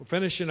We're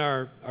finishing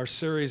our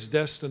series,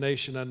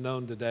 Destination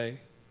Unknown, today.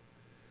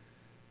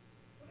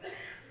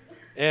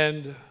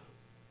 And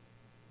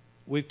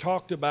we've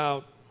talked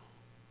about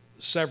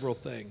several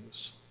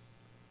things.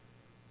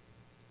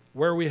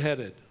 Where are we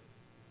headed?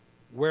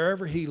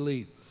 Wherever He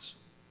leads.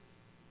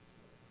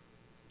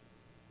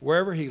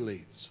 Wherever He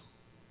leads.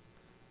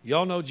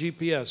 Y'all know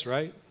GPS,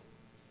 right?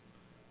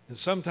 And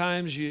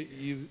sometimes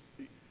you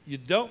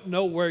don't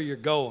know where you're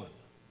going.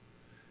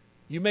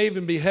 You may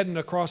even be heading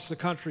across the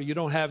country. You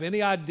don't have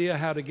any idea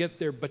how to get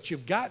there, but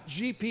you've got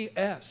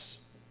GPS.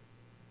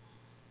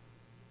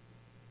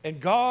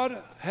 And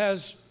God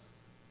has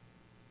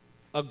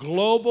a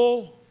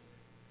global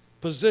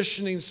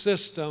positioning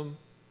system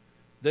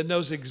that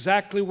knows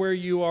exactly where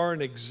you are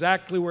and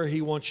exactly where He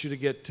wants you to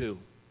get to.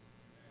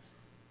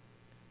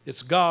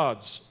 It's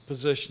God's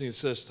positioning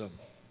system.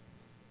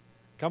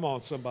 Come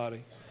on,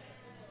 somebody.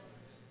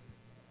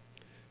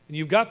 And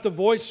you've got the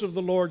voice of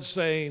the Lord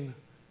saying,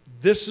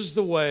 "This is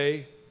the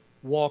way,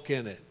 walk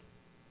in it."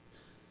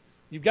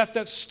 You've got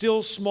that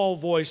still small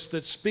voice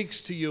that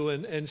speaks to you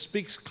and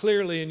speaks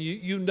clearly, and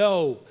you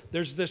know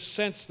there's this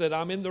sense that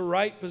I'm in the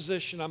right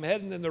position, I'm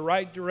heading in the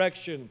right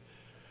direction.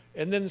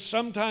 And then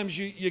sometimes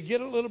you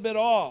get a little bit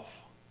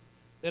off.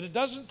 And it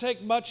doesn't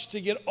take much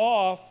to get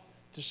off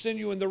to send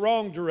you in the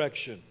wrong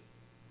direction.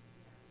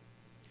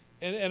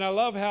 And I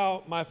love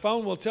how my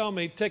phone will tell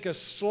me, take a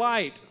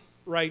slight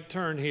right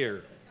turn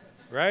here,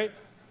 right?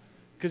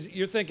 Because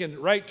you're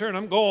thinking, right turn,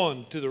 I'm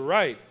going to the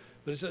right.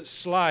 But it's a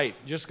slight,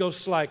 just go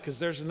slight, because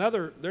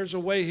there's a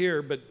way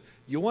here, but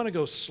you want to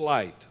go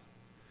slight.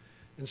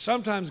 And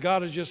sometimes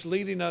God is just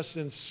leading us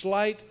in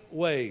slight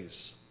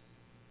ways.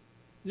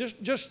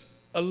 Just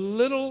a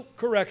little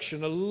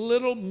correction, a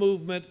little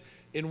movement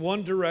in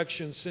one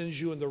direction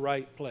sends you in the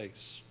right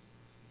place.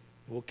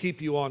 It will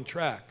keep you on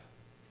track.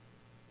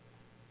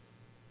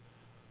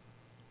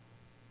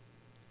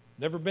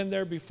 Never been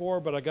there before,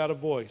 but I got a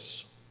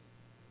voice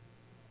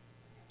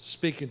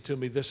speaking to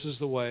me. This is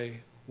the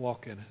way,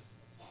 walk in it.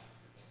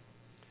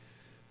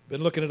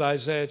 Been looking at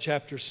Isaiah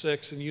chapter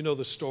 6, and you know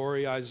the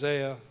story.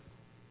 Isaiah,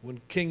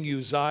 when King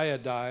Uzziah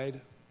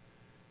died,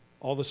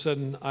 all of a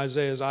sudden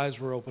Isaiah's eyes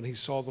were open. He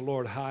saw the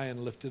Lord high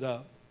and lifted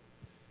up,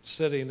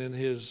 sitting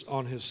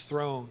on his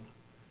throne.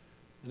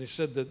 And he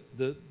said that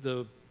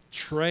the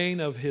train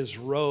of his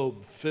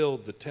robe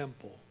filled the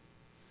temple.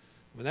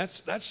 I mean,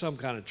 that's some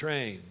kind of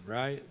train,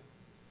 right?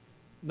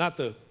 Not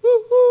the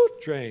woo-woo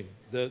train,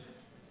 the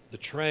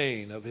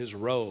train of his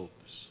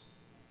robes,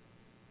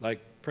 like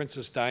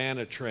Princess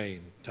Diana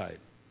train type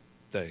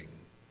thing.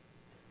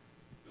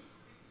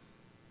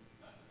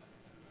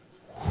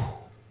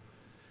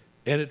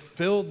 And it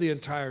filled the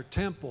entire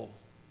temple.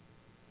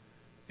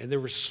 And there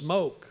was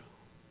smoke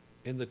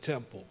in the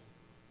temple.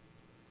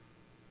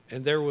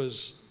 And there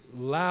was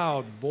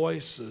loud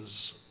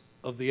voices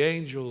of the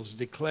angels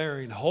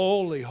declaring,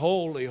 "Holy,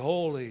 holy,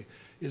 holy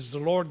is the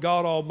Lord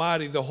God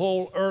Almighty. The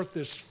whole earth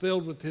is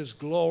filled with His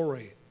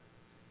glory."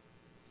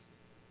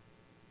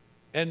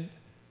 And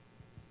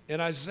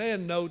Isaiah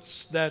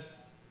notes that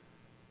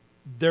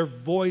their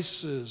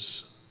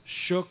voices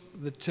shook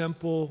the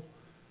temple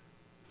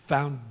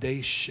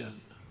foundation.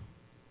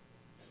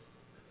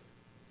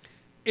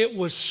 It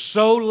was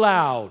so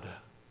loud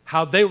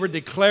how they were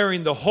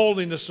declaring the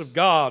holiness of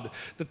God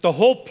that the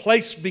whole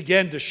place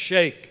began to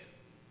shake.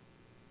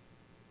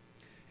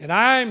 And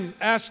I'm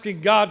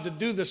asking God to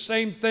do the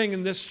same thing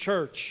in this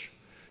church,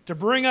 to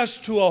bring us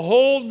to a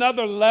whole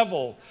nother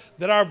level,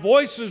 that our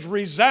voices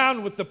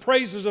resound with the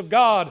praises of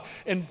God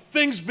and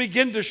things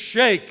begin to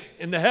shake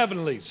in the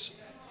heavenlies.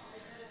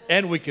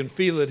 And we can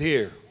feel it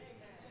here.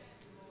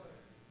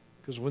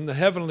 Because when the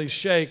heavenlies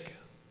shake,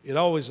 it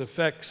always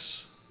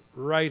affects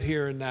right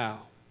here and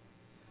now.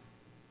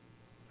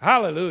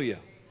 Hallelujah.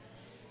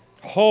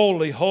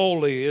 Holy,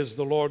 holy is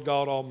the Lord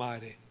God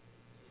Almighty.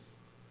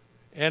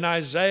 And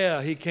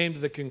Isaiah, he came to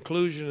the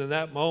conclusion in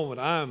that moment,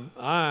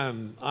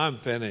 I'm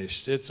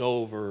finished. It's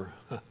over.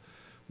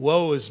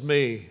 Woe is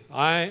me.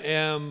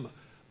 I'm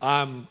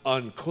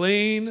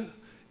unclean,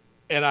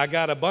 and I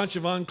got a bunch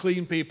of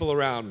unclean people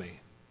around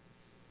me.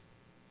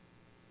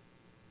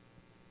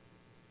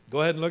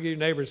 Go ahead and look at your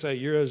neighbor and say,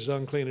 "You're as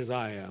unclean as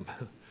I am."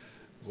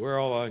 We're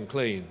all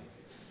unclean.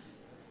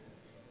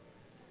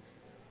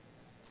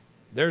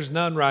 There's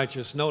none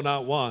righteous, no,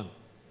 not one.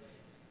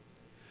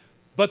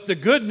 But the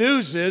good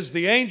news is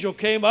the angel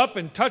came up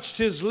and touched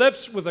his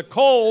lips with a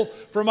coal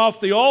from off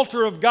the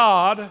altar of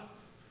God.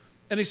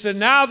 And he said,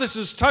 "Now this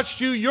has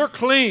touched you, you're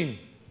clean."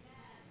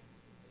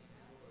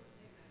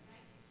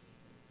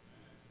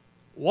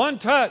 One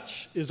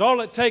touch is all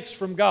it takes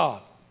from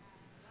God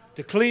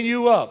to clean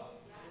you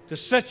up, to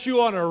set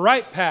you on a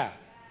right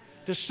path,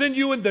 to send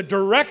you in the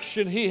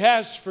direction He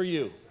has for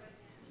you.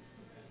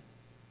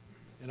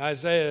 And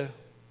Isaiah,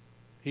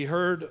 he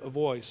heard a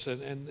voice,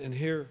 and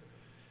here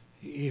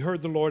he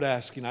heard the Lord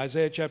asking,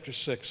 Isaiah chapter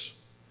 6,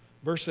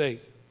 verse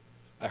 8,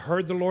 I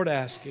heard the Lord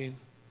asking,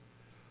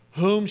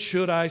 "Whom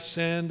should I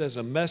send as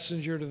a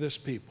messenger to this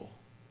people?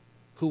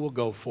 Who will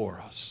go for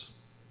us?"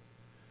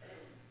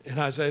 And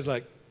Isaiah's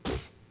like,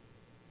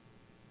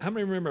 How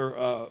many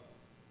remember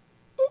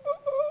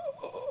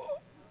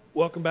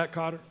Welcome Back,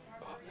 Cotter?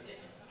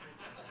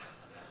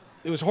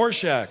 It was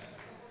Horseshack.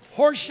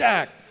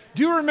 Horseshack.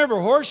 Do you remember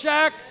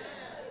Horseshack?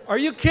 Are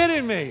you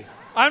kidding me?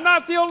 I'm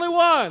not the only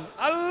one.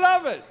 I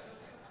love it.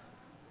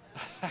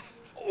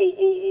 Ooh,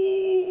 ooh, ooh,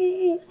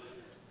 ooh, ooh.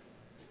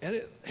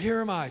 And here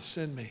am I,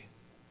 send me.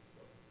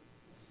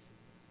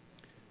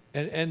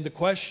 And the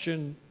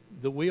question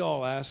that we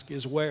all ask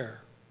is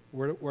where?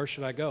 Where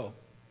should I go?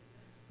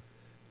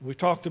 We've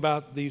talked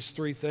about these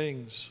three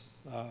things.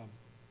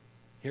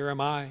 Here am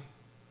I,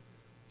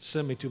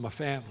 send me to my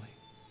family.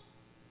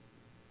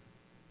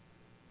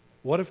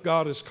 What if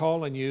God is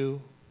calling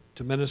you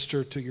to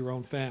minister to your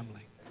own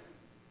family?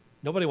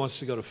 Nobody wants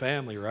to go to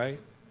family,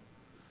 right?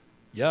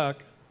 Yuck.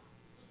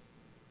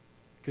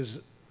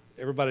 Because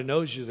everybody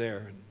knows you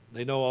there. And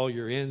they know all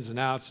your ins and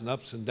outs and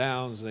ups and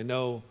downs. They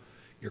know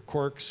your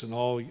quirks and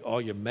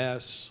all your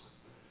mess.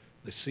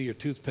 They see your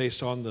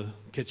toothpaste on the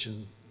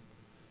kitchen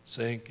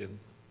sink and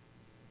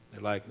they're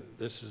like,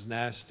 this is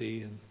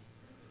nasty. And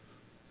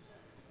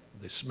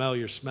they smell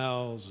your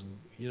smells and,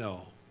 you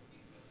know,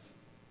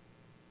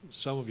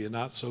 some of you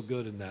not so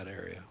good in that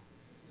area.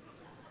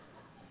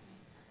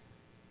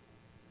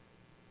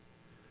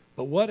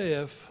 But what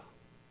if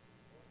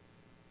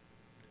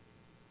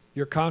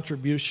your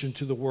contribution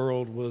to the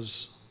world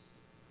was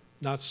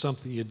not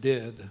something you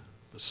did,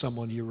 but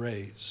someone you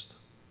raised?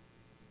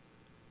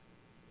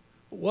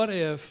 What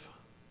if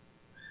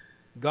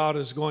God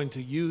is going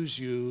to use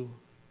you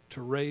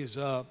to raise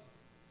up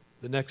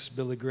the next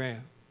Billy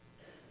Graham?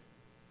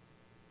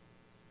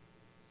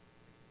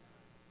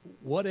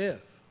 What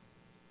if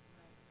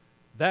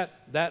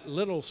that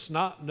little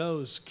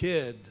snot-nosed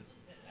kid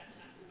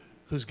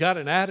who's got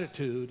an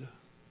attitude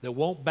that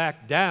won't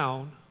back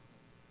down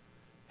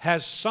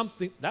has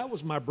something? That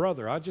was my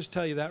brother. I'll just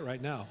tell you that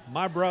right now.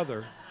 My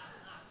brother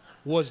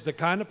was the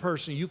kind of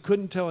person you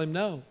couldn't tell him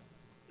no.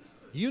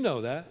 You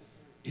know that.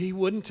 He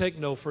wouldn't take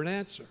no for an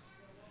answer.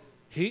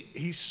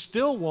 He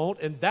still won't,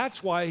 and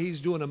that's why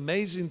he's doing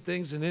amazing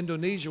things in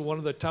Indonesia, one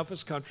of the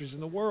toughest countries in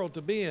the world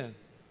to be in.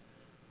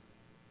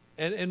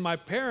 And my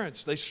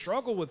parents, they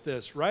struggle with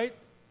this, right?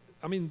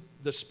 I mean,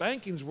 the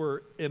spankings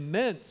were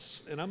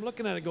immense, and I'm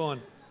looking at it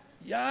going,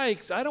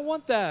 yikes, I don't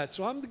want that,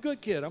 so I'm the good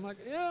kid. I'm like,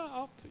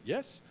 yeah,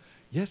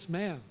 yes,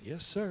 ma'am,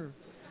 yes, sir.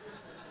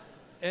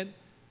 And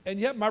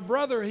yet my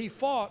brother, he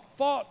fought,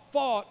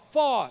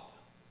 because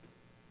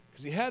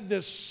he had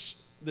this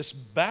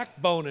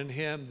backbone in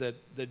him that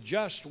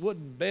just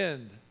wouldn't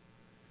bend.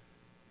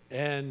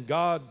 And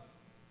God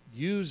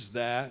used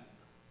that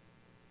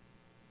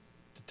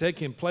to take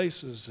him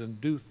places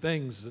and do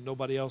things that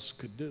nobody else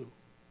could do.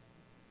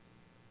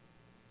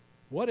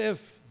 What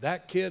if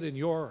that kid in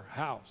your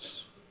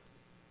house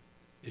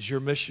is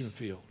your mission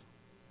field?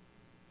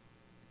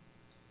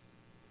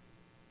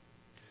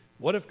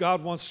 What if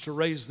God wants to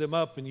raise them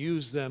up and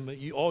use them?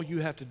 All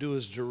you have to do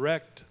is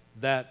direct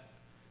that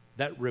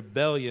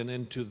rebellion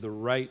into the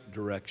right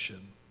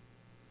direction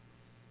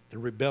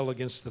and rebel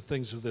against the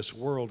things of this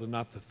world and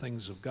not the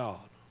things of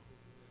God.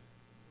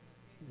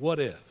 What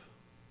if?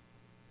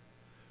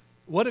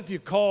 What if you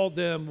called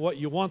them what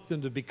you want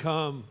them to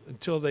become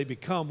until they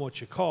become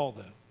what you call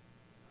them?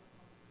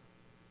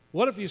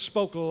 What if you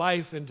spoke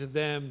life into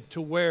them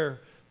to where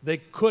they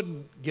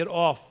couldn't get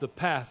off the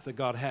path that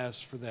God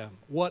has for them?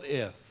 What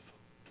if?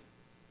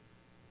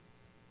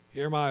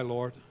 Here am I,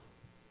 Lord.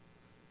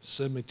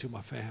 Send me to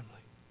my family.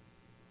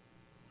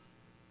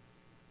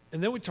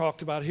 And then we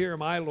talked about, here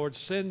am I, Lord,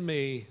 send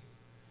me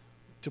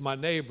to my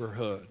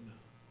neighborhood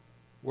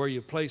where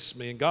you placed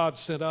me. And God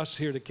sent us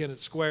here to Kennett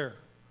Square.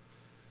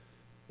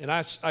 And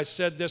I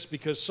said this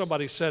because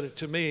somebody said it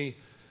to me.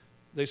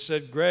 They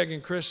said, Greg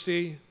and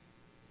Christy,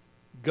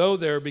 go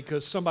there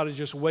because somebody's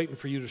just waiting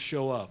for you to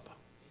show up.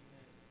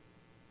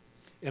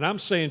 And I'm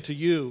saying to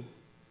you,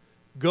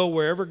 go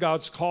wherever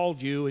God's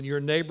called you in your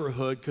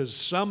neighborhood because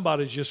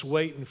somebody's just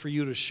waiting for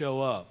you to show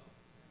up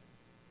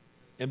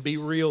and be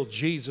real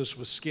Jesus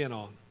with skin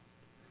on.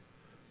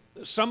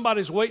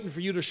 Somebody's waiting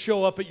for you to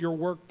show up at your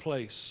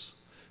workplace.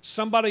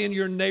 Somebody in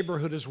your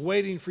neighborhood is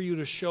waiting for you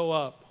to show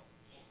up.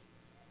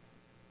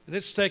 And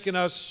it's taken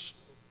us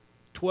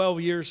 12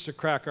 years to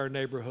crack our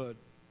neighborhood.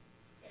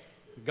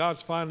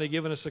 God's finally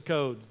given us a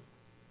code.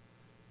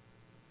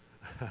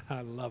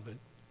 I love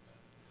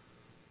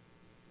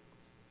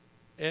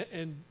it.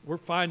 And we're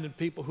finding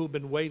people who've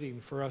been waiting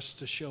for us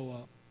to show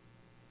up.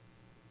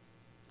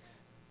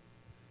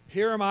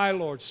 Here am I,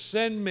 Lord.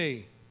 Send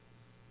me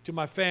to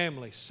my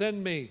family.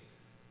 Send me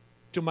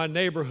to my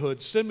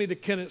neighborhood. Send me to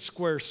Kennett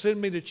Square.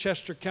 Send me to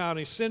Chester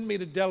County. Send me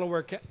to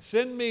Delaware County.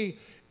 Send me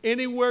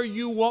anywhere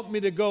you want me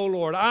to go,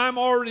 Lord. I'm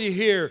already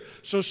here.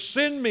 So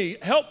send me.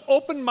 Help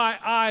open my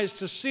eyes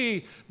to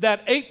see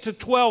that 8 to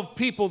 12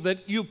 people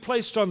that you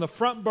placed on the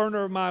front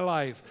burner of my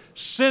life.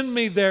 Send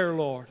me there,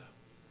 Lord.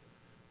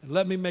 And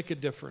let me make a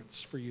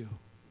difference for you.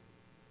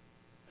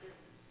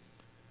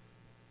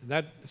 And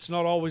that it's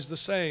not always the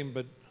same,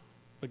 but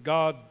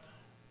God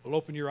will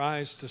open your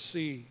eyes to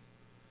see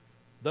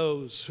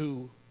those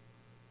who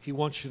He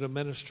wants you to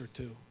minister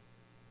to.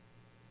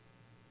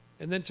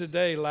 And then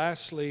today,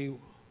 lastly,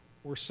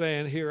 we're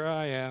saying, here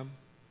I am,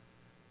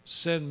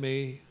 send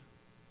me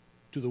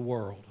to the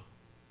world.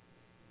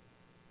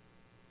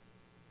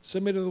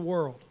 Send me to the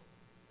world.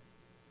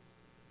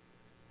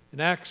 In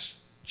Acts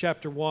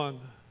chapter 1,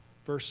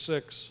 verse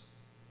 6,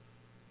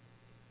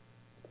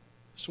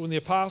 so when the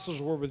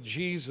apostles were with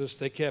Jesus,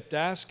 they kept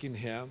asking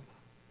him,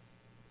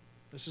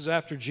 this is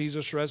after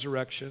Jesus'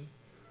 resurrection.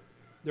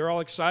 They're all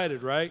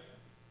excited, right?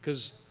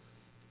 Because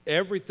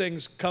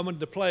everything's coming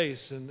to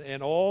place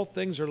and all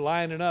things are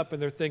lining up,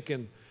 and they're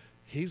thinking,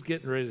 he's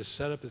getting ready to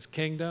set up his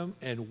kingdom,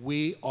 and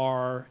we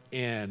are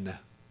in.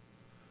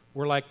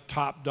 We're like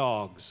top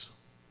dogs,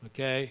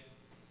 okay?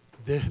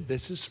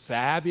 This is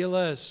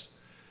fabulous.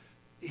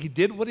 He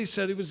did what he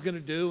said he was going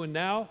to do, and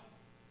now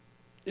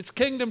it's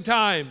kingdom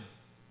time.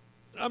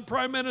 I'm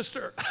prime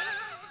minister.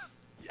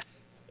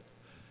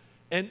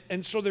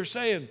 And so they're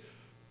saying,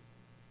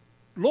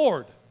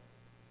 Lord,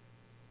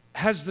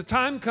 has the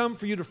time come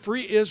for you to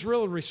free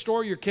Israel and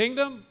restore your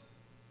kingdom?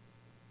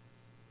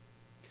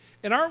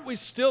 And aren't we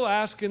still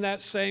asking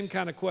that same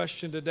kind of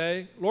question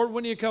today? Lord,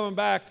 when are you coming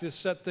back to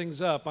set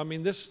things up? I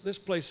mean, this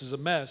place is a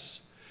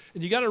mess.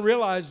 And you got to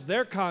realize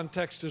their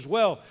context as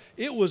well.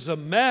 It was a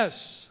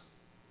mess.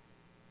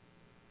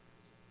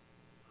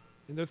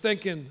 And they're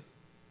thinking,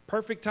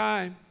 perfect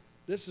time.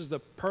 This is the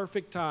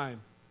perfect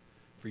time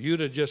for you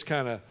to just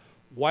kind of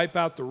wipe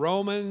out the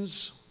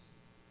Romans.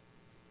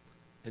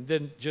 And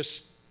then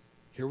just,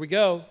 here we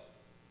go.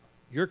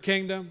 Your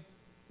kingdom,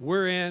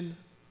 we're in.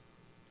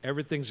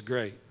 Everything's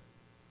great.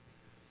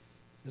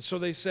 And so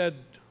they said,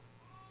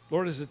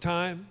 Lord, is it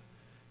time?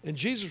 And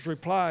Jesus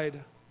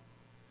replied,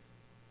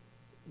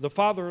 the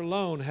Father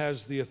alone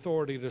has the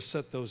authority to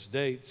set those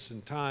dates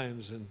and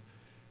times, and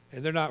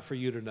they're not for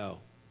you to know.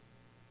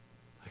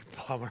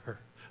 Like, bummer.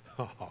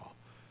 Oh.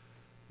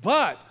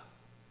 But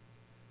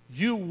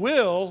you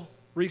will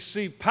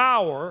receive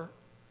power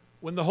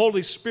when the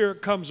Holy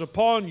Spirit comes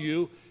upon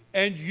you,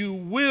 and you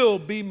will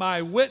be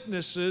my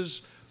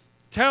witnesses,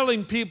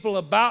 telling people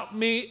about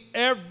me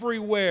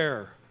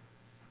everywhere.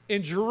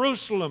 In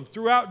Jerusalem,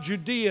 throughout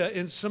Judea,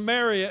 in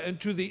Samaria, and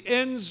to the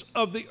ends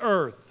of the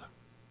earth.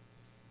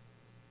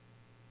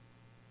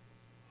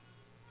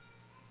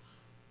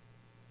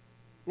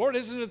 Lord,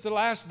 isn't it the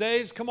last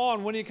days? Come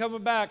on, when are you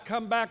coming back?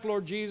 Come back,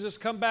 Lord Jesus.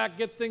 Come back,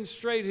 get things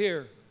straight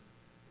here.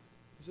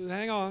 He said,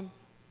 hang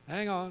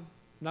on,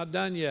 not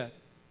done yet.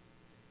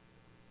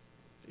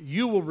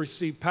 You will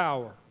receive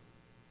power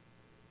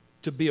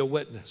to be a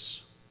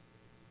witness.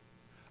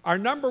 Our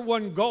number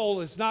one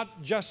goal is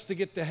not just to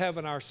get to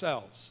heaven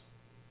ourselves.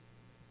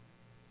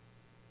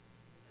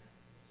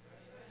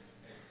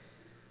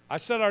 I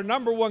said our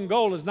number one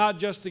goal is not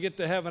just to get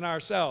to heaven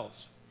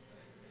ourselves,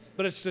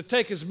 but it's to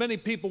take as many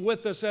people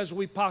with us as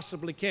we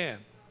possibly can.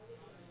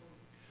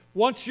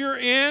 Once you're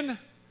in,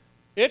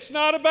 it's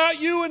not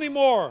about you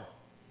anymore.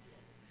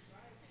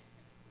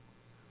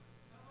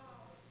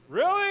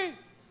 Really?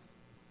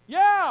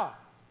 Yeah.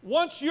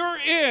 Once you're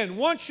in,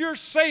 once you're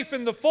safe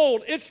in the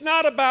fold, it's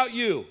not about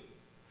you.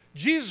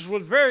 Jesus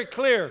was very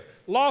clear.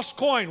 Lost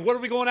coin, what are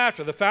we going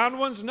after? The found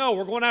ones? No,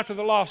 we're going after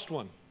the lost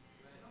one.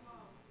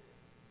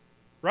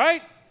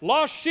 Right?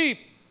 Lost sheep.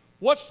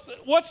 What's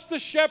the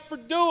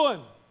shepherd doing?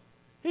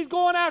 He's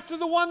going after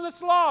the one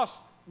that's lost.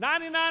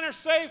 99 are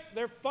safe.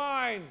 They're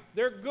fine.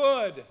 They're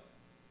good.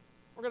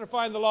 We're going to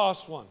find the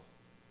lost one.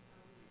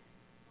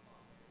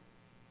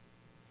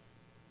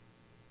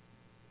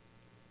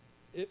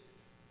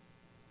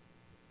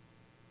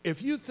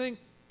 If you think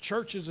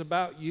church is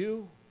about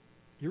you,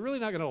 you're really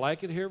not going to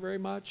like it here very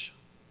much,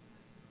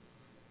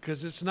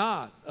 because it's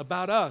not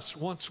about us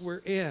once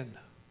we're in.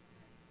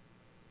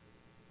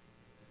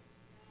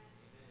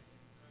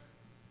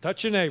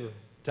 Touch your neighbor.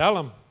 Tell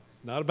them,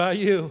 not about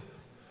you,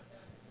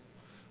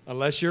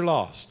 unless you're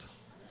lost.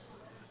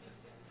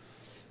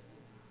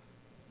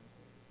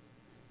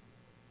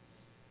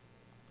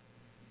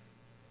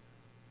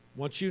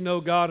 Once you know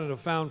God and have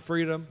found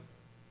freedom,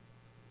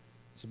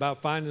 it's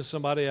about finding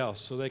somebody else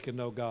so they can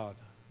know God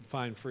and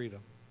find freedom.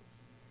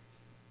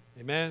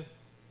 Amen?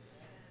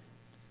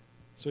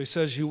 So he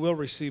says, you will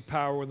receive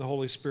power when the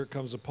Holy Spirit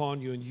comes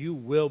upon you, and you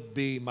will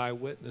be my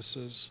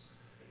witnesses,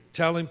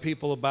 telling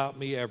people about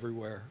me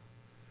everywhere.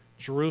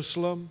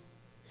 Jerusalem,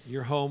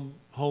 your home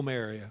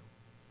area.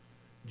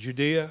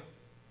 Judea,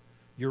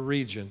 your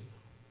region.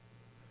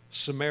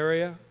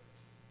 Samaria,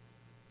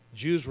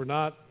 Jews were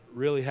not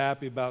really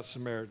happy about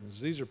Samaritans.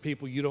 These are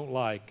people you don't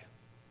like.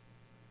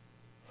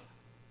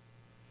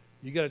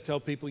 You got to tell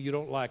people you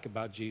don't like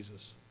about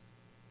Jesus.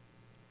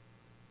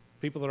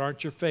 People that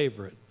aren't your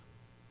favorite.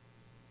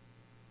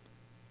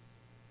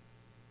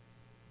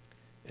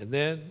 And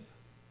then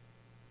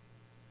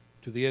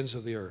to the ends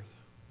of the earth,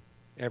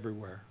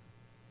 everywhere,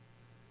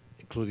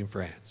 including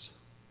France.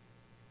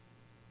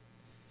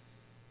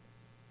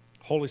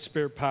 Holy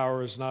Spirit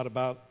power is not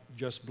about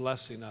just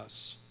blessing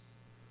us.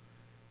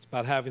 It's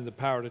about having the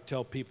power to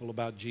tell people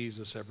about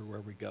Jesus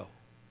everywhere we go.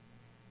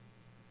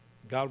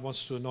 God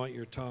wants to anoint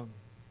your tongue.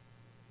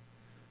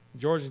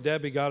 George and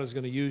Debbie, God is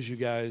going to use you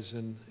guys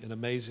in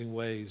amazing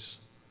ways.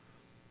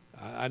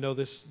 I know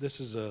this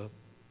is a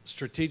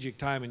strategic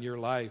time in your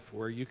life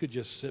where you could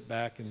just sit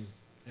back and,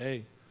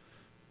 hey,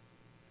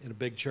 in a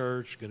big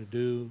church, going to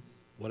do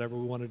whatever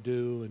we want to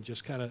do and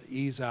just kind of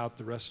ease out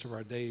the rest of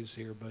our days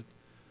here.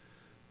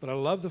 But I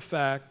love the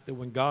fact that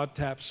when God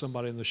taps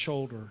somebody in the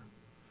shoulder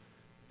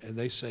and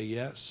they say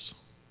yes,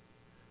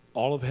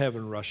 all of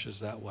heaven rushes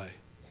that way.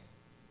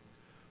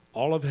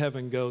 All of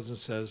heaven goes and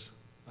says,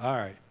 all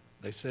right,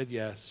 they said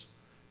yes.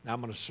 Now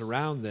I'm going to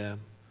surround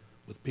them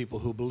with people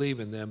who believe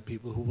in them,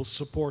 people who will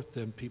support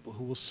them, people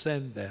who will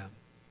send them.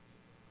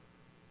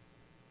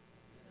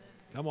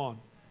 Come on.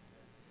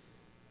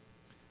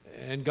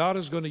 And God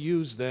is going to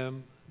use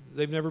them.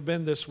 They've never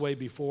been this way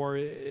before.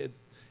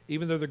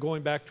 Even though they're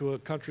going back to a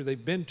country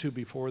they've been to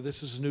before,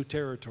 this is new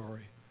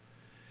territory.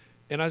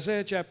 And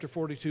Isaiah chapter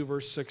 42,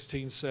 verse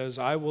 16 says,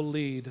 I will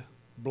lead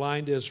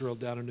blind Israel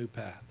down a new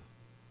path.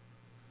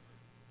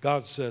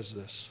 God says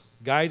this,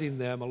 guiding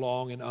them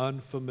along an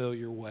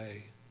unfamiliar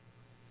way.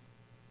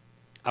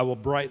 I will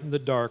brighten the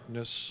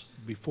darkness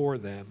before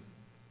them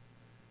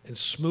and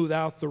smooth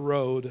out the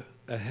road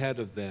ahead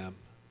of them.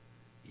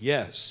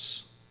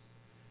 Yes,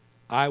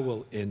 I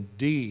will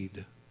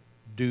indeed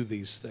do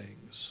these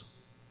things.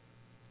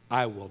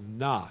 I will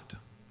not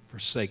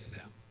forsake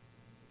them.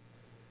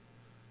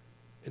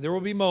 And there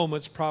will be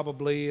moments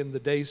probably in the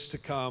days to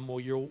come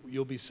where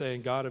you'll be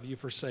saying, God, have you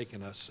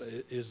forsaken us?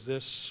 Is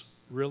this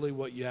really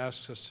what you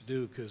asked us to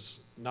do? Because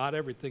not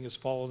everything has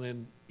fallen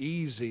in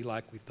easy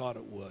like we thought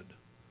it would.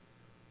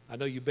 I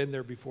know you've been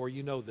there before.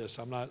 You know this.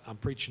 I'm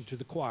preaching to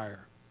the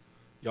choir.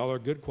 Y'all are a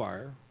good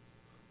choir,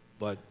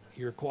 but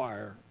you're a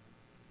choir,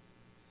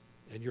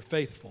 and you're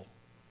faithful.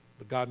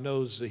 But God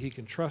knows that He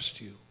can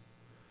trust you.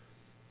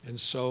 And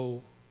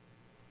so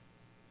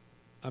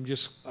I'm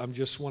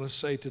just want to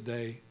say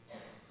today,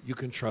 you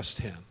can trust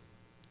Him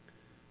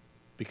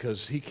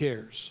because He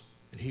cares.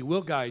 And He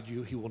will guide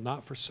you. He will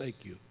not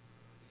forsake you.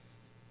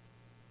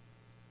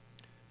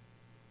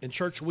 In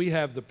church, we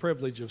have the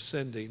privilege of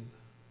sending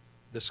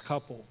this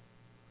couple.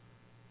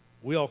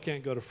 We all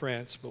can't go to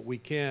France, but we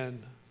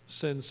can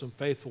send some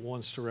faithful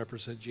ones to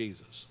represent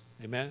Jesus.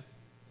 Amen?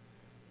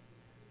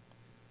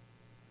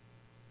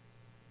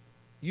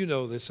 You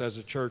know this as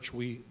a church.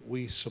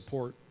 We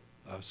support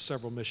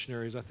several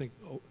missionaries. I think,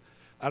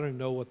 I don't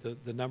know what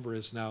the number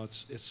is now.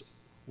 It's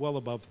well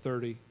above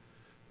 30.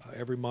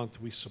 Every month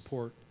we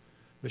support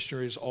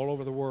missionaries all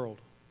over the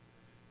world.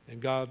 And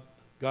God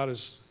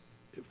is,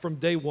 from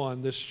day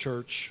one, this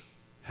church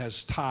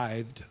has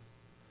tithed.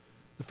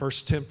 The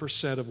first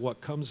 10% of what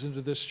comes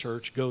into this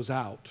church goes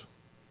out.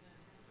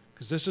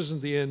 Because this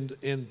isn't the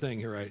end thing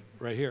here,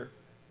 right here.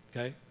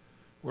 Okay?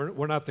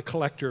 We're not the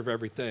collector of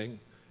everything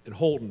and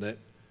holding it.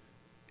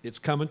 It's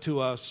coming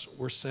to us.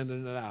 We're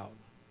sending it out.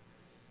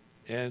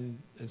 And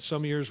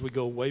some years we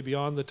go way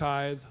beyond the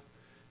tithe,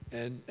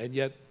 and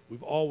yet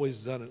we've always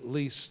done at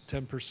least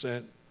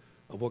 10%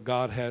 of what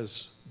God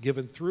has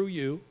given through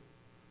you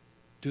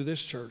to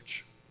this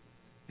church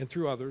and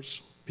through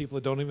others, people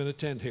that don't even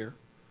attend here.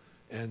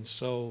 And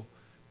so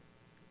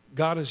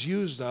God has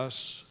used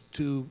us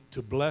to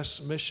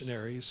bless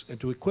missionaries and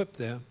to equip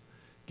them,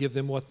 give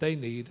them what they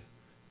need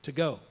to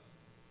go.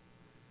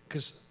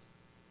 Because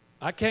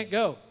I can't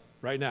go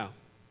right now.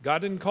 God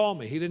didn't call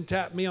me. He didn't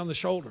tap me on the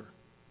shoulder.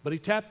 But He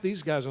tapped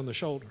these guys on the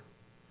shoulder.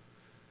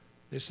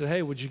 They said,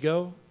 hey, would you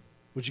go?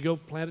 Would you go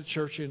plant a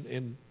church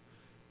in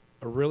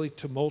a really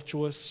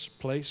tumultuous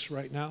place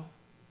right now?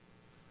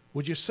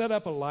 Would you set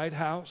up a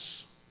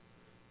lighthouse?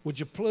 Would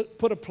you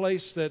put a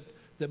place that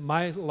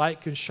my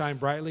light can shine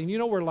brightly? And you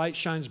know where light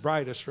shines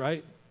brightest,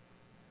 right?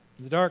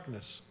 In the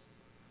darkness.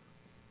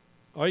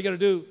 All you got to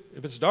do,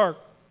 if it's dark,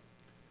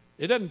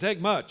 it doesn't take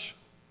much.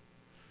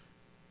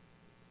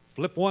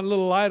 Flip one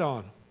little light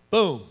on.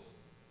 Boom.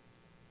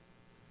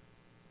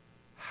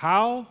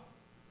 How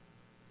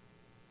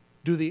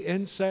do the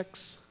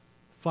insects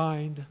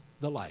find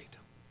the light?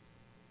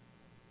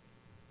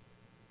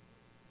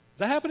 Does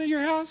that happen in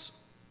your house?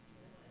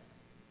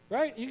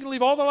 Right? You can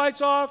leave all the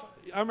lights off.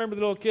 I remember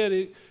the little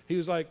kid, he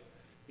was like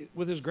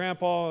with his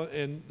grandpa,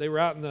 and they were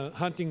out in the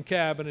hunting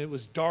cabin. It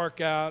was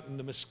dark out, and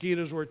the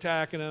mosquitoes were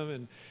attacking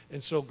them.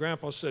 And so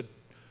Grandpa said,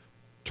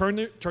 turn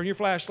your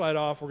flashlight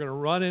off. We're going to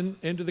run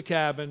into the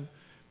cabin.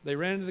 They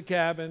ran into the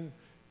cabin.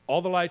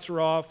 All the lights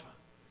were off.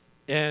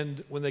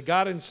 And when they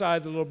got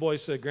inside, the little boy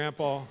said,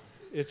 Grandpa,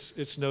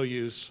 it's no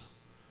use.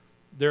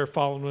 They're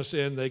following us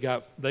in. They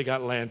got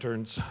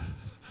lanterns.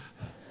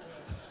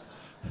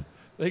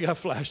 They got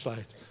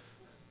flashlights.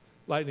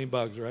 Lightning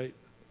bugs, right?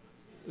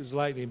 It was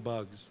lightning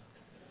bugs.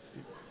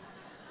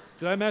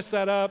 Did I mess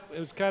that up? It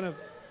was kind of,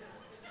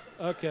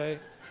 okay.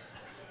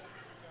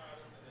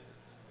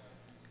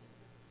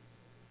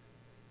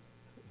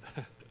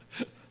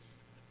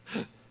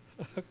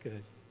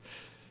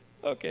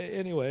 Okay,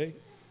 anyway.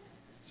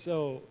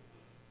 So,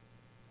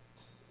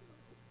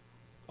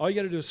 all you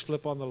got to do is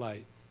flip on the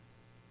light.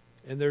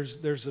 And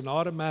there's an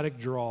automatic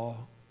draw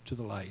to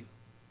the light.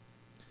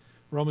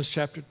 Romans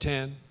chapter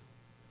 10,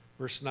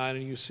 verse 9,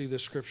 and you see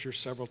this scripture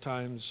several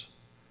times,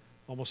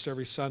 almost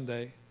every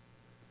Sunday.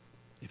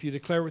 If you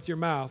declare with your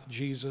mouth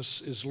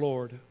Jesus is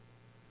Lord,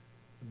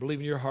 and believe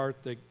in your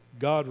heart that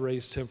God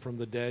raised him from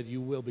the dead,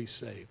 you will be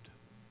saved.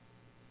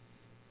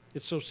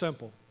 It's so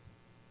simple.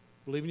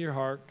 Believe in your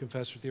heart,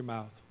 confess with your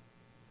mouth.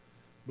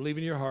 Believe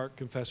in your heart,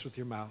 confess with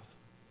your mouth.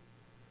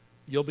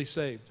 You'll be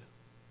saved.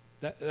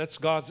 That's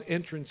God's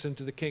entrance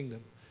into the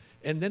kingdom.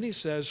 And then he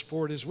says,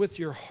 for it is with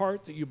your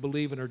heart that you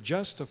believe and are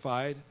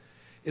justified.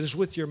 It is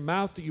with your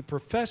mouth that you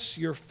profess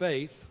your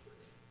faith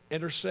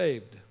and are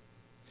saved.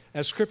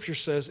 As Scripture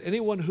says,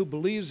 anyone who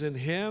believes in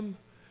him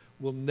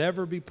will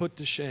never be put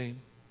to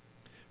shame.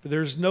 For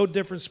there is no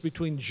difference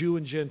between Jew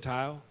and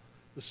Gentile.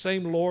 The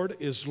same Lord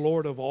is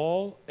Lord of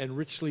all and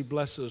richly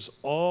blesses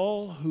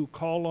all who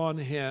call on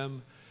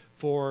him.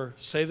 For,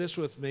 say this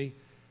with me,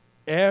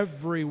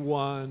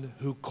 everyone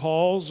who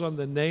calls on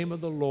the name of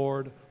the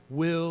Lord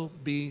will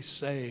be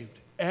saved.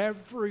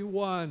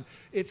 Everyone.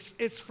 It's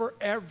for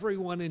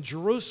everyone in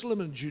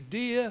Jerusalem and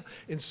Judea,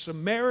 in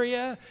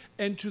Samaria,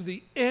 and to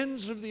the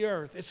ends of the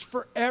earth. It's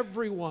for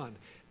everyone.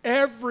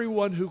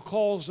 Everyone who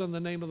calls on the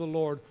name of the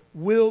Lord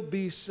will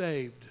be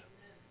saved.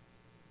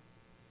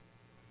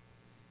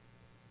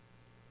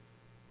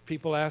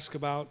 People ask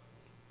about,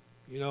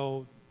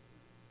 my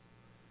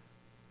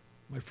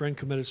friend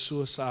committed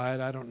suicide.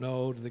 I don't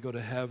know. Do they go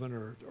to heaven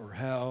or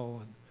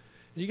hell? And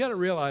you got to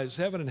realize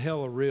heaven and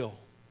hell are real.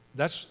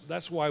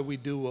 That's why we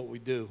do what we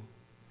do.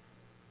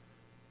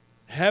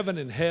 Heaven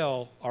and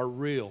hell are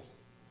real.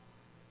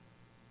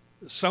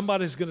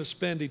 Somebody's going to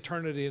spend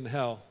eternity in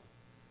hell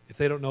if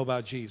they don't know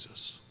about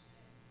Jesus,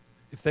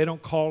 if they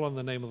don't call on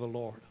the name of the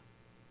Lord.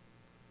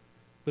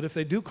 But if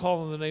they do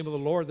call on the name of the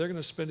Lord, they're going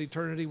to spend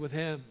eternity with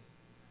him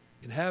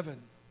in heaven.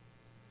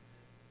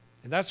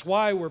 And that's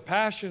why we're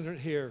passionate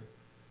here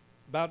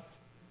about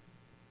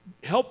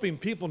helping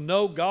people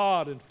know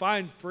God and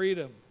find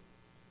freedom,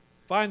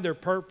 find their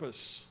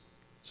purpose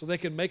so they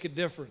can make a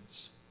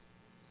difference.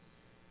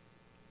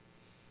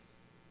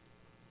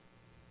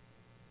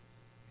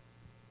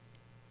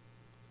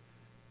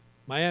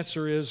 My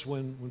answer is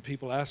when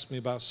people ask me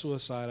about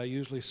suicide, I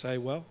usually say,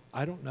 well,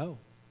 I don't know.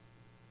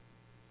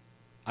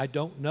 I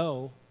don't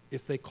know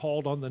if they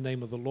called on the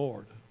name of the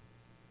Lord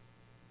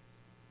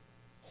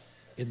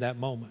in that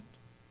moment.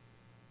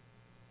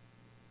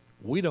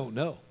 We don't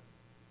know.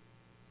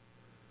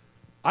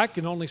 I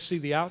can only see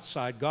the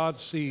outside. God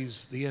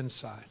sees the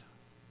inside.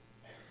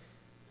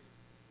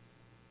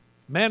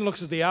 Man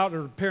looks at the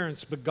outer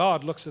appearance, but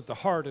God looks at the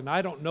heart, and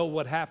I don't know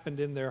what happened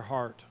in their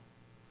heart.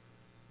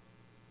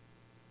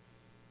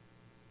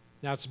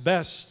 Now, it's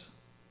best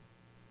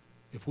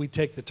if we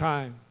take the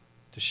time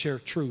to share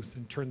truth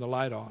and turn the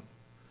light on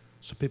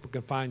so people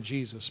can find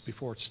Jesus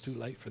before it's too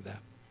late for them.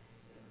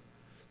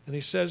 And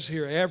he says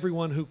here,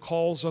 everyone who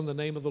calls on the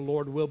name of the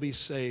Lord will be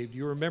saved.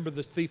 You remember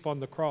the thief on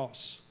the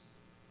cross.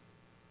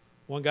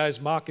 One guy's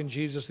mocking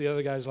Jesus. The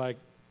other guy's like,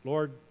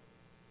 Lord,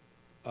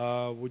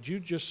 would you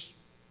just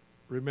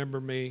remember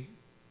me?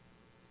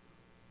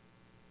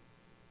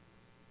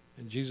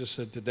 And Jesus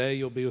said, today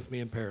you'll be with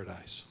me in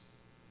paradise.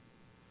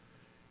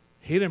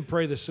 He didn't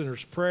pray the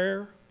sinner's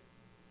prayer.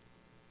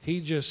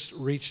 He just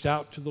reached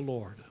out to the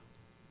Lord.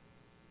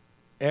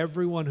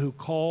 Everyone who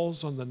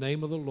calls on the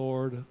name of the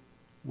Lord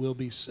will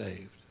be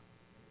saved.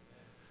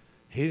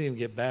 He didn't even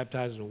get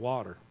baptized in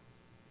water.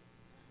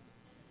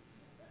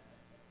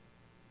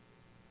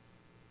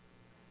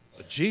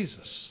 But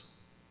Jesus,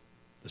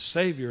 the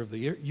Savior of the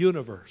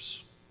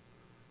universe,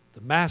 the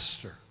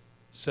Master,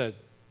 said,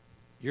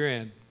 you're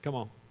in, come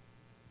on.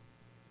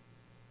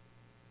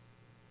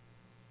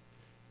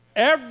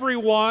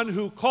 Everyone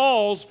who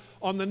calls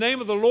on the name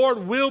of the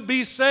Lord will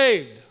be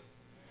saved.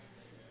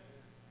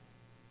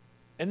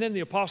 And then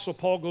the Apostle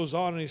Paul goes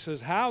on and he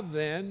says, how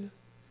then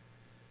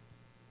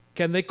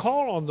can they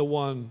call on the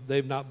one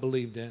they've not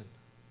believed in?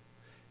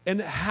 And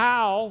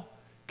how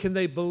can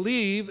they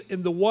believe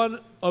in the one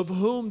of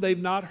whom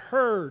they've not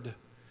heard?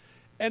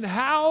 And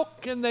how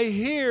can they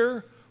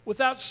hear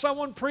without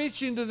someone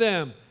preaching to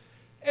them?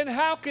 And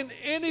how can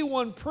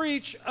anyone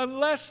preach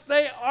unless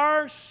they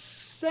are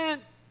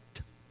sent?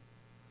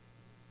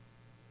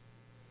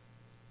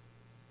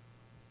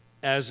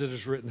 As it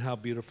is written, how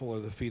beautiful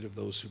are the feet of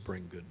those who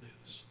bring good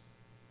news.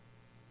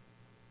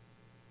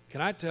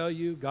 Can I tell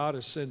you, God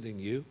is sending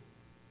you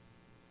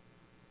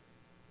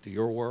to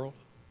your world?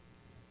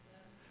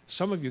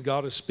 Some of you,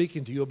 God is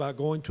speaking to you about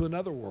going to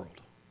another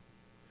world.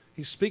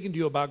 He's speaking to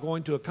you about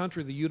going to a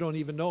country that you don't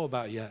even know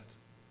about yet.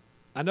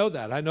 I know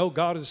that. I know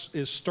God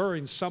is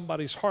stirring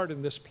somebody's heart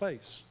in this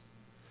place.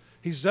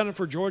 He's done it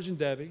for George and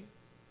Debbie.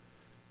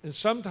 And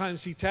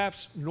sometimes he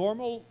taps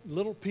normal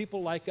little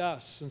people like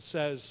us and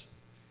says,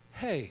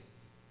 hey,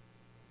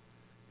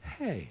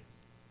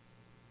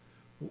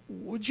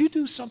 would you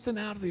do something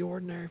out of the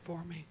ordinary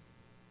for me?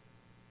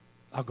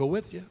 I'll go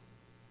with you.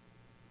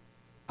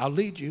 I'll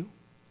lead you.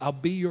 I'll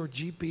be your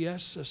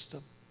GPS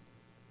system.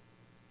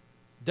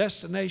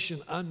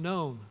 Destination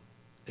unknown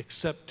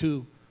except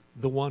to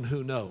the one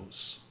who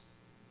knows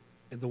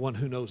and the one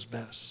who knows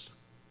best.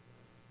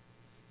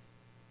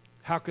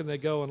 How can they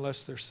go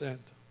unless they're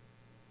sent?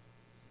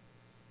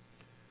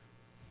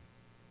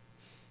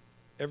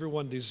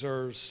 Everyone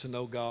deserves to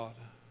know God.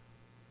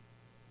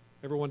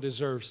 Everyone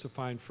deserves to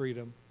find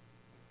freedom.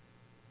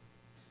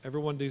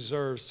 Everyone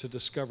deserves to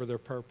discover their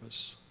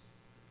purpose.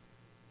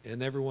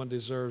 And everyone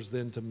deserves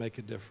then to make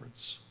a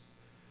difference.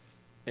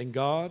 And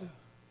God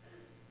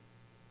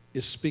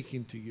is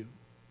speaking to you.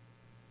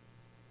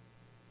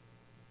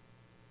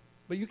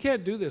 But you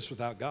can't do this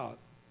without God.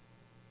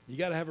 You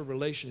got to have a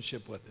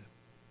relationship with Him.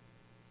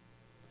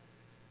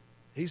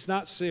 He's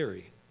not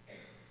Siri.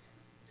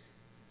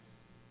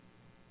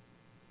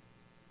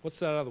 What's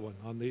that other one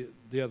on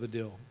the other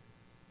deal?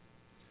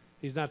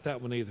 He's not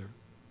that one either.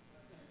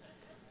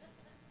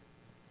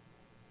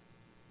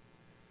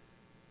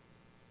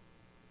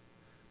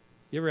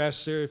 You ever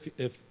ask Siri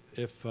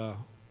if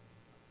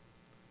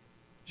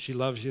she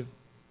loves you?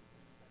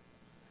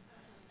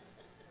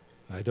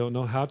 I don't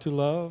know how to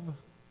love.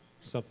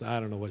 Something, I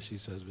don't know what she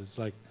says, but it's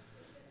like,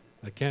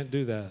 I can't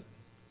do that.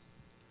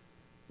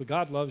 But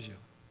God loves you.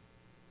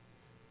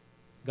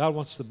 God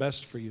wants the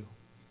best for you.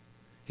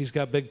 He's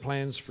got big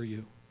plans for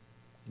you.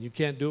 And you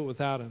can't do it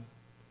without Him.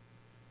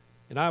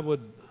 And I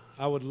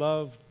would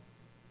love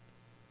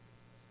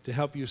to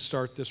help you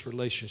start this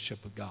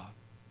relationship with God.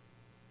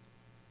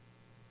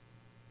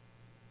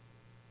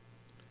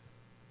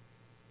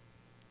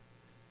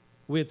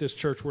 We at this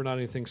church, we're not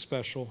anything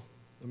special.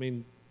 I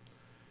mean,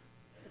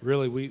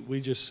 really,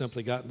 we just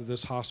simply got into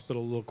this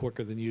hospital a little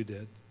quicker than you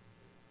did.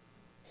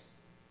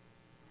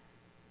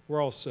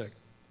 We're all sick.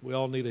 We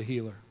all need a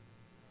healer.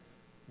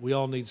 We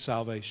all need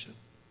salvation.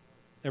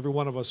 Every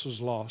one of us was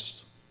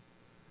lost,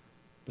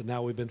 but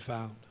now we've been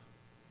found.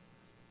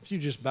 If you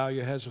just bow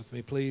your heads with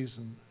me, please,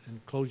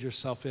 and close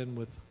yourself in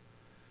with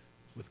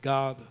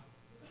God,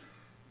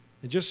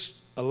 and just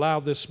allow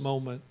this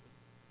moment,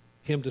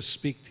 Him to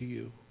speak to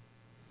you.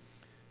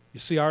 You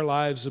see, our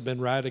lives have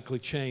been radically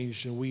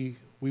changed, and we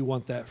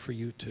want that for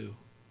you too.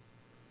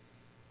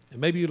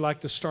 And maybe you'd like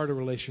to start a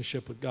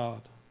relationship with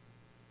God.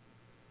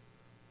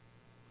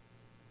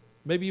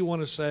 Maybe you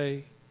want to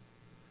say,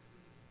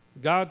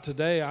 God,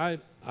 today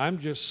I'm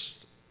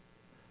just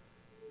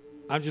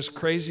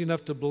crazy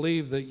enough to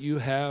believe that you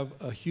have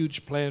a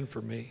huge plan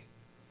for me,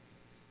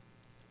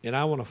 and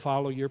I want to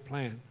follow your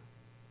plan.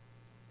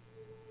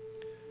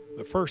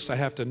 But first, I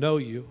have to know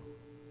you.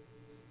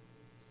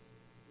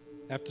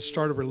 I have to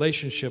start a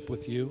relationship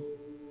with you,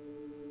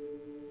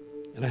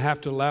 and I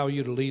have to allow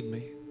you to lead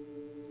me.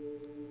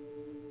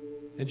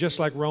 And just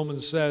like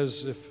Romans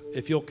says,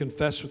 if you'll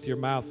confess with your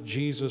mouth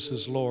Jesus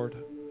is Lord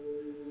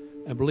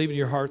and believe in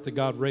your heart that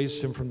God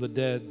raised Him from the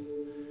dead,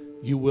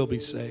 you will be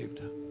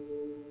saved.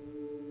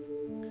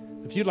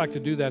 If you'd like to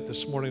do that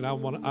this morning,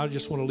 I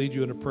just want to lead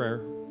you in a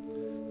prayer.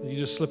 You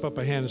just slip up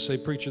a hand and say,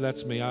 Preacher,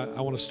 that's me.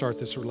 I want to start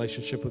this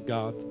relationship with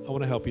God. I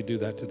want to help you do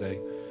that today.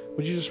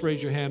 Would you just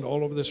raise your hand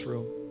all over this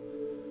room?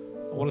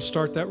 I want to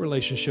start that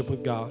relationship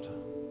with God.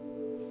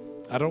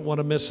 I don't want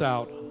to miss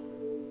out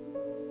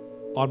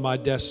on my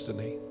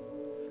destiny.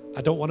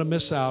 I don't want to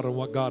miss out on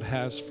what God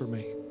has for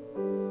me.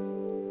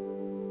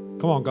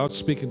 Come on, God's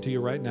speaking to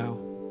you right now.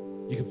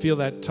 You can feel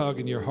that tug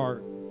in your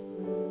heart.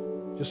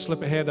 Just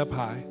slip a hand up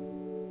high.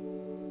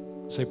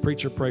 Say,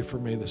 Preacher, pray for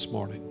me this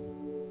morning.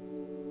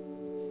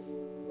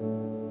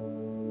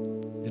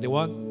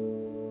 Anyone?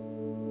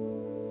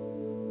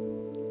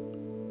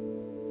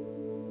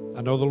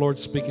 I know the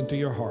Lord's speaking to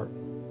your heart.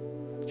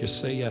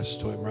 Just say yes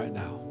to Him right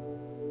now.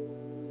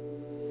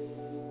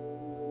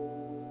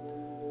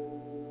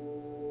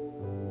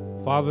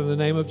 Father, in the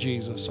name of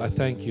Jesus, I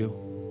thank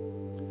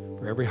you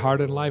for every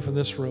heart and life in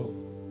this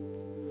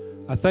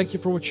room. I thank you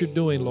for what you're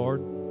doing,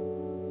 Lord.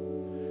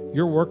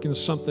 You're working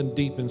something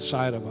deep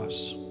inside of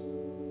us.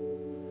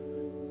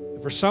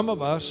 For some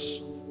of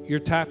us, you're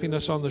tapping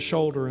us on the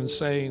shoulder and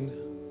saying,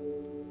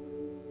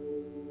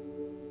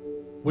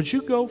 would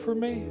you go for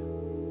me?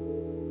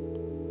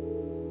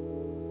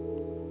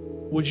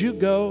 Would you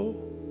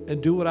go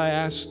and do what I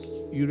ask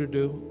you to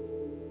do?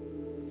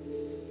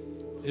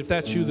 If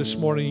that's you this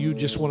morning, you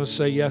just want to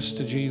say yes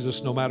to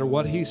Jesus no matter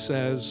what He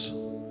says,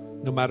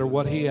 no matter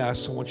what He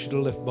asks. I want you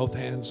to lift both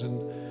hands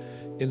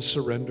in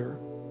surrender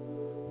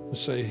and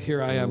say,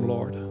 here I am,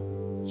 Lord,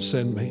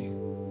 send me.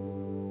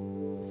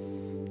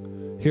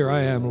 Here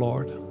I am,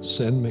 Lord,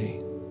 send me.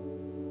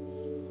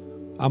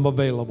 I'm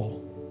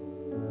available.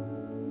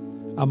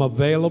 I'm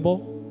available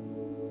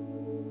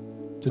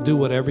to do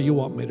whatever you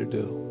want me to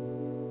do.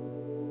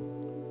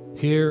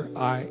 Here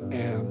I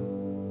am.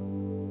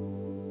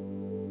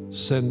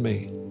 Send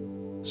me.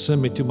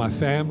 Send me to my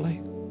family.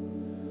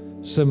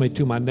 Send me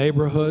to my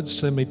neighborhood.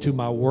 Send me to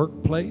my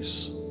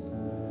workplace.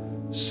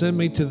 Send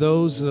me to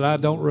those that I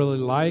don't really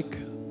like.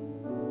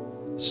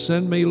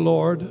 Send me,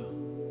 Lord,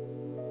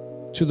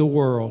 to the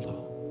world.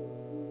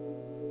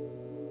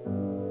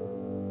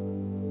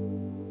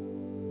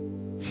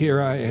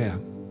 Here I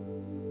am.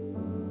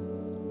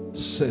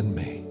 Send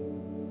me.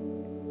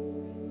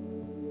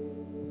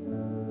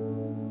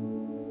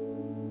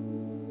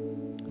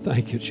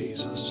 Thank you,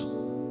 Jesus.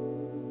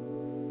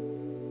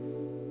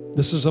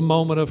 This is a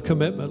moment of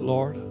commitment,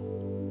 Lord.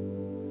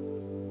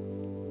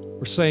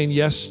 We're saying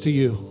yes to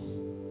you.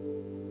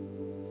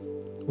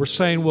 We're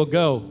saying we'll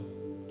go.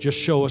 Just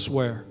show us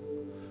where.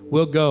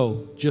 We'll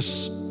go.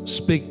 Just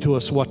speak to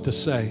us what to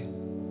say.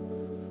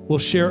 We'll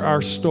share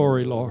our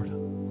story, Lord.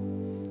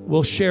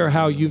 We'll share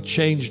how you've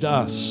changed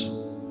us.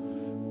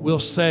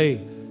 We'll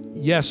say,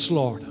 yes,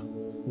 Lord.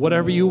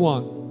 Whatever you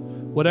want.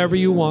 Whatever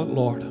you want,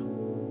 Lord.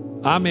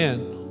 I'm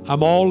in.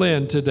 I'm all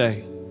in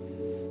today.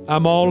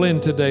 I'm all in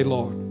today,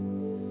 Lord.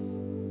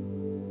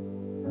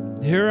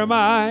 Here am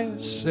I.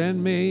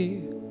 Send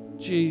me,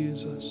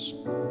 Jesus.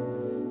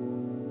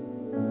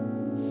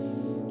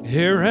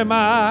 Here am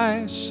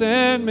I,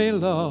 send me,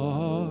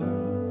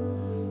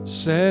 Lord,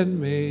 send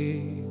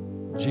me,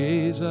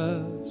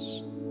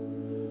 Jesus.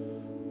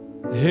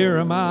 Here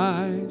am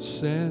I,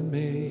 send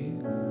me.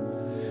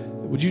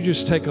 Would you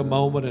just take a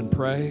moment and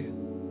pray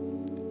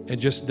and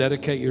just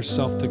dedicate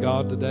yourself to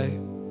God today?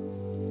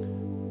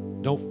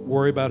 Don't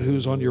worry about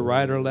who's on your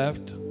right or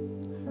left.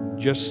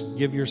 Just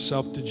give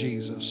yourself to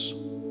Jesus.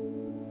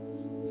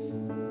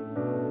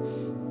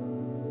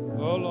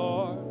 Oh, Lord.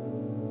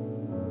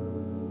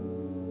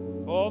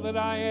 All that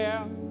I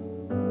am,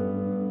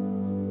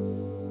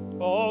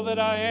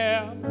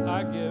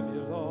 I give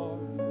you, Lord.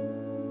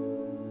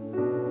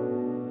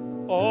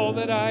 All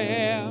that I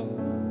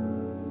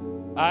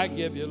am, I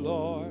give you,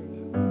 Lord.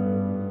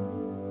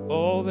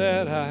 All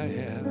that I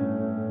am.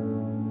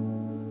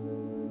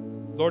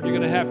 Lord, you're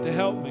going to have to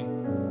help me.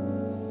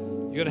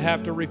 You're going to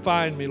have to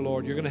refine me,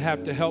 Lord. You're going to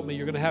have to help me.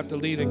 You're going to have to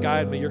lead and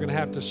guide me. You're going to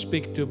have to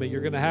speak to me. You're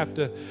going to have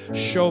to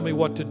show me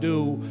what to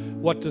do,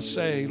 what to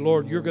say.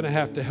 Lord, you're going to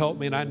have to help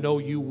me, and I know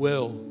you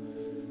will,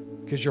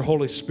 because your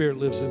Holy Spirit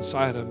lives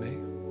inside of me.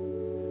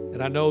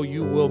 And I know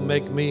you will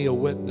make me a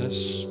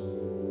witness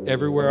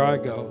everywhere I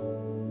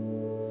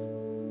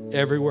go.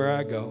 Everywhere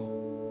I go.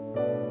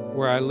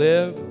 Where I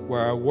live,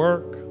 where I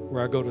work,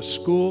 where I go to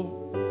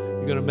school,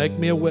 you're going to make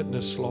me a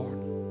witness, Lord.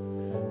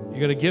 You're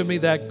going to give me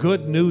that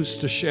good news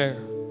to share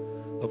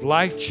of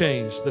life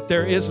change, that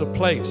there is a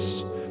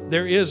place,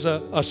 there is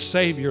a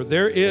Savior,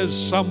 there is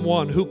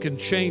someone who can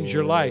change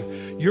your life.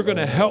 You're going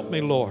to help me,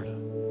 Lord.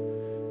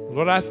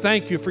 Lord, I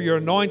thank you for your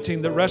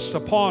anointing that rests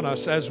upon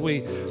us as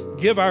we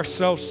give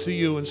ourselves to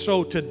you. And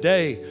so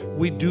today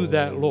we do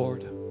that,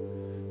 Lord.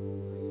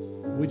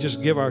 We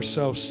just give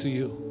ourselves to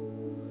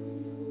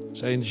you,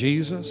 saying,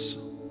 Jesus,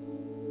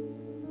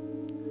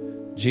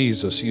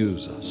 Jesus,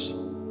 use us.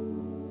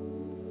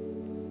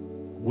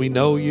 We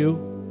know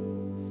you.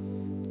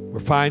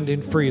 We're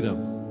finding freedom.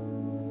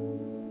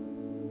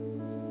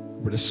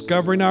 We're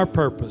discovering our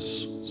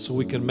purpose so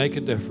we can make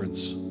a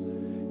difference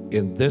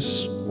in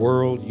this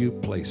world you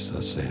place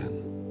us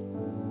in.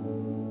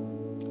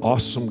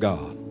 Awesome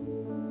God,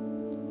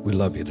 we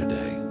love you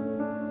today.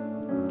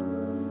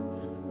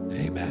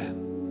 Amen.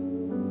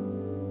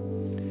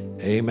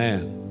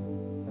 Amen.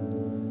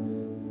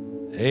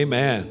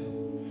 Amen.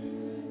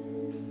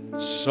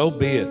 So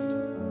be it.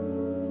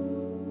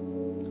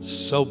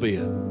 So be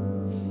it.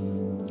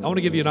 I want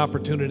to give you an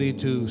opportunity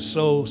to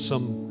sow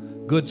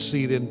some good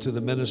seed into the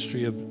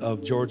ministry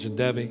of George and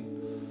Debbie.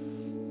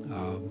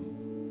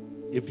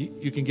 If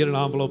you can get an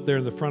envelope there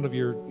in the front of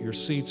your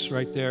seats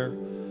right there.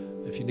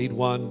 If you need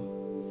one,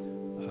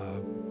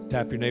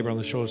 tap your neighbor on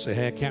the shoulder and say,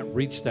 hey, I can't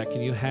reach that.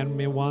 Can you hand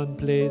me one,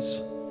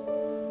 please?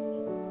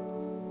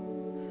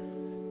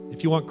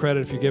 If you want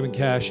credit, if you're giving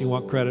cash, you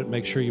want credit,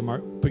 make sure you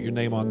put your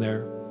name on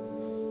there.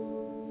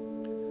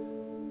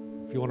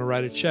 If you want to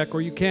write a check, or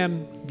you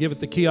can give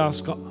at the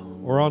kiosk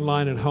or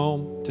online at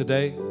home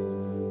today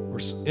or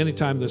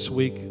anytime this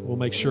week, we'll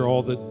make sure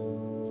all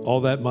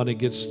that money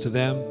gets to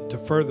them to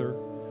further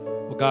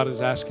what God is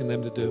asking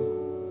them to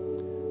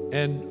do.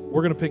 And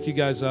we're going to pick you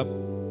guys up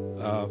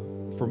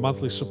for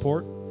monthly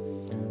support.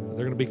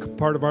 They're going to be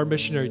part of our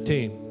missionary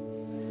team.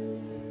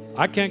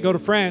 I can't go to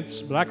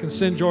France, but I can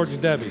send George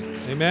and Debbie.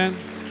 Amen?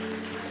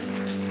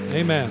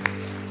 Amen.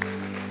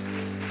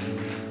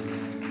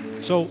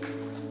 So,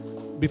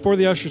 before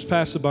the ushers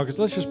pass the buckets,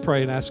 let's just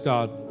pray and ask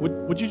God,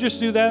 would you just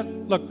do that?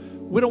 Look,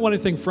 we don't want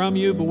anything from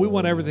you, but we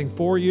want everything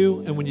for you.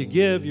 And when you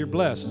give, you're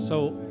blessed.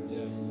 So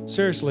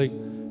seriously,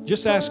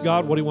 just ask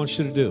God what he wants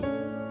you to do,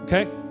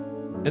 okay?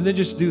 And then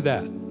just do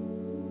that.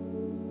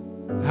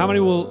 How many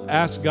will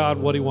ask God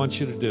what he wants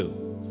you to do?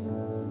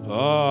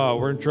 Oh,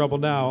 we're in trouble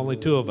now, only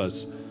 2 of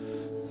us.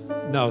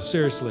 No,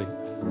 seriously,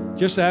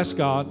 just ask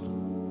God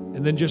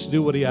and then just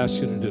do what he asks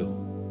you to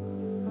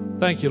do.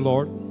 Thank you,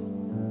 Lord.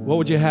 What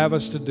would you have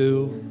us to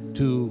do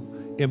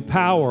to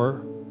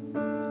empower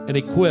and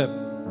equip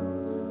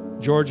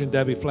George and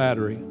Debbie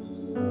Flattery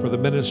for the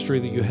ministry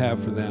that you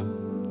have for them?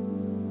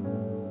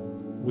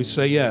 We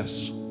say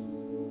yes.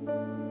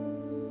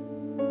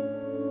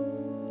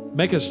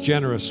 Make us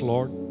generous,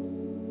 Lord.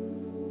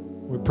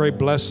 We pray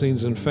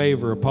blessings and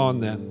favor upon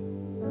them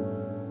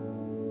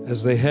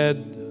as they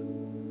head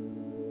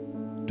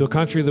to a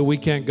country that we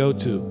can't go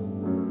to.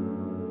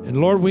 And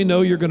Lord, we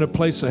know you're going to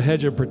place a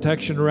hedge of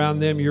protection around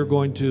them. You're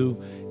going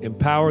to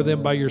empower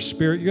them by your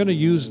Spirit. You're going to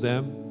use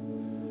them.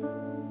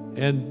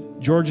 And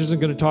George isn't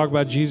going to talk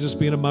about Jesus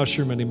being a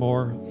mushroom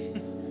anymore.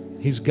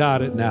 He's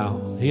got it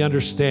now. He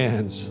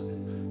understands.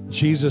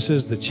 Jesus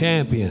is the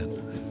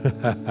champion.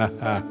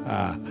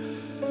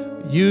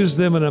 Use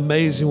them in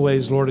amazing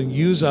ways, Lord, and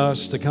use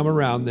us to come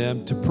around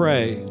them, to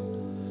pray,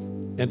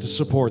 and to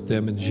support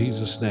them in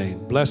Jesus' name.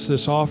 Bless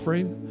this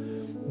offering.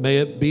 May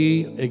it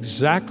be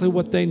exactly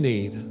what they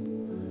need.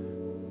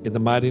 In the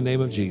mighty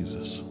name of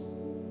Jesus.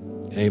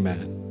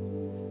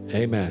 Amen.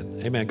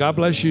 Amen. Amen. God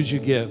bless you as you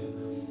give.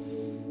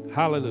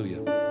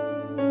 Hallelujah.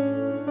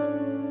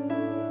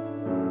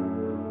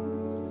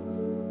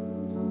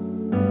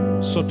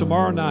 So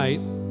tomorrow night,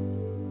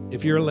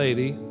 if you're a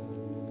lady,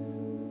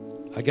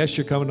 I guess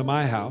you're coming to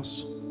my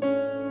house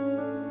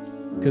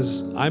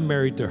because I'm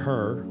married to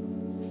her.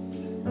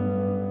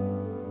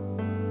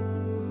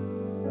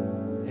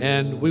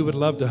 And we would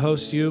love to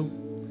host you.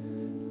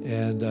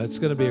 And it's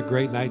going to be a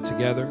great night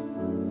together.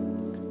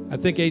 I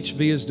think HV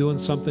is doing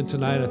something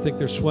tonight. I think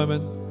they're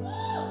swimming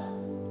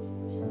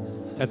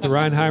at the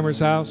Reinheimer's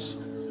house.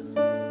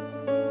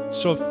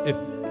 So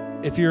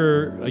if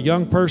you're a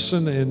young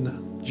person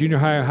in junior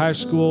high or high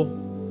school,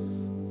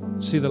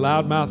 see the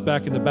loudmouth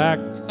back in the back?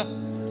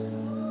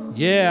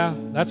 Yeah,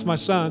 that's my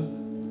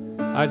son,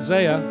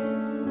 Isaiah,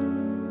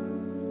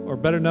 or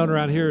better known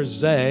around here as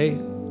Zay.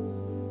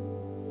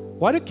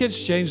 Why do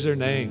kids change their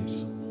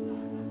names?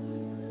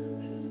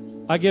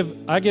 I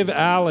give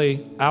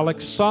Allie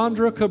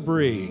Alexandra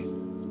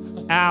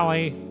Cabri.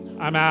 Allie,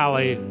 I'm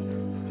Allie.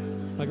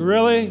 Like,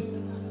 really?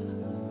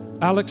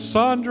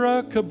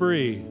 Alexandra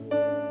Cabri,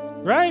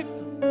 right?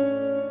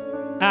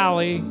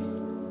 Allie.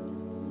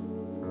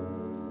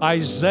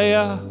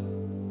 Isaiah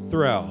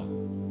Threll.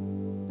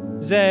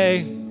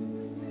 Zay.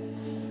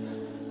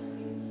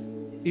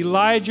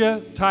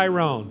 Elijah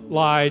Tyrone.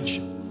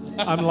 Lige.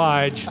 I'm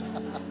Lige.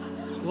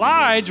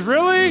 Lige,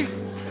 really?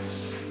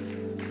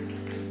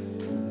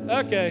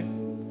 Okay.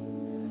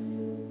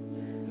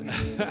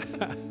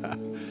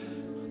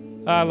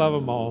 I love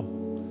them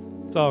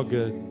all. It's all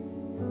good.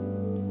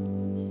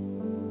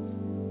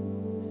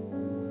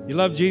 You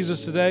love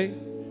Jesus today?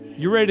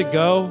 You ready to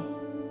go?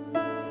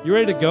 You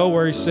ready to go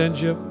where He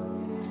sends you?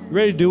 You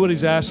ready to do what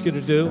He's asked you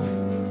to do?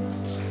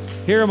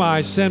 Here am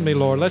I, send me,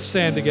 Lord. Let's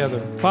stand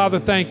together. Father,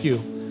 thank you.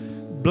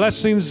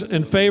 Blessings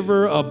and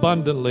favor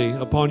abundantly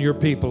upon your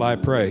people, I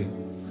pray.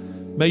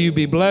 May you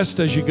be blessed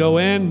as you go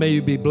in. May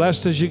you be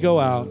blessed as you go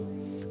out.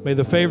 May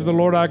the favor of the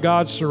Lord our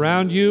God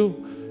surround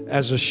you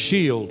as a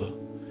shield.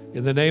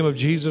 In the name of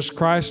Jesus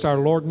Christ, our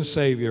Lord and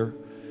Savior,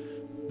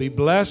 be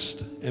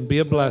blessed and be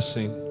a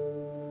blessing.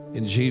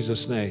 In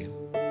Jesus' name,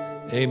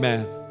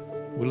 amen.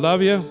 We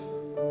love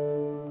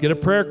you. Get a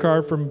prayer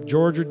card from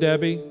George or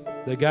Debbie.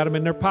 They got them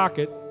in their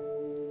pocket.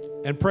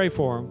 And pray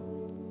for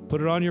them.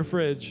 Put it on your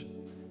fridge.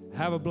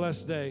 Have a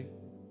blessed day.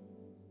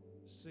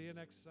 See you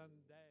next Sunday.